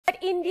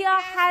India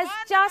has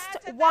just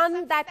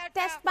won that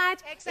test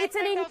match. It's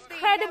an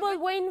incredible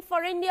win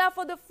for India.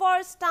 For the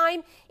first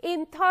time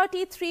in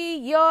 33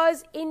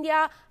 years,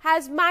 India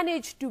has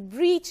managed to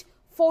breach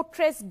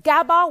Fortress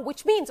Gabba,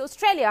 which means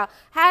Australia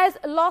has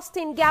lost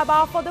in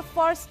Gabba for the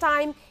first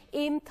time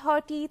in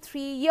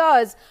 33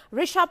 years.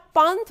 Rishabh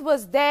Pant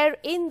was there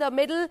in the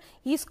middle.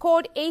 He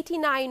scored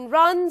 89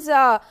 runs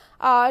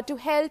to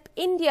help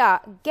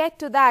India get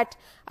to that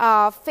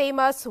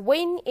famous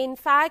win. In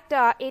fact,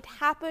 it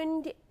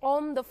happened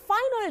on the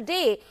final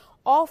day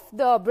of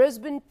the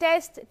Brisbane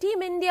Test.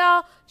 Team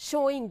India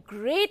showing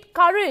great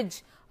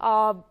courage,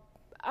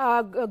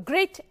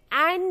 grit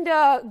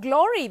and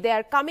glory. They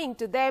are coming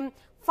to them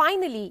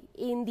finally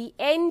in the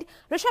end.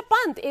 Rishabh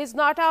Pant is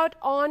not out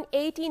on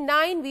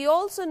 89. We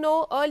also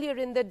know earlier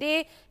in the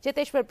day,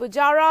 Cheteshwar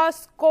Pujara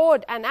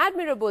scored an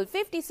admirable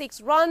 56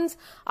 runs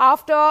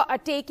after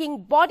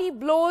taking body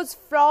blows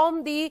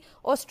from the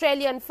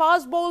Australian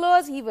fast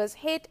bowlers. He was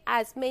hit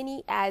as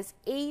many as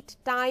 8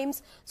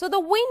 times. So the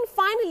win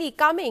finally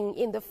coming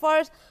in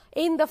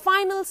the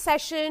final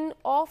session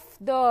of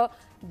the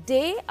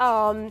day.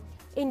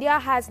 India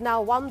has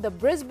now won the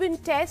Brisbane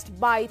Test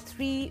by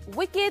 3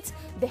 wickets.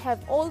 They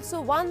have also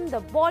won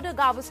the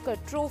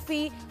Border-Gavaskar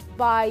Trophy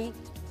by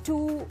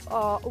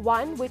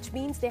 2-1, which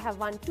means they have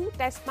won 2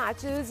 test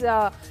matches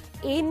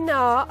in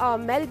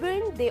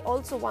Melbourne. They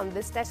also won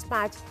this test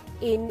match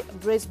in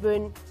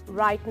Brisbane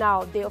right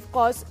now. They, of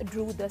course,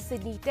 drew the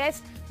Sydney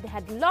Test. They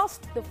had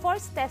lost the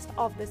first test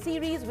of the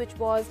series, which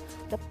was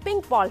the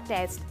pink ball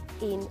test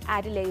in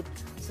Adelaide.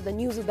 So the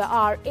news of the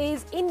hour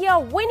is India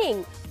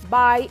winning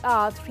by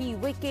 3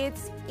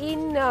 wickets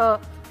in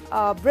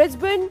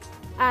Brisbane,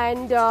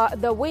 and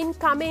the win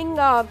coming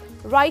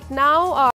right now.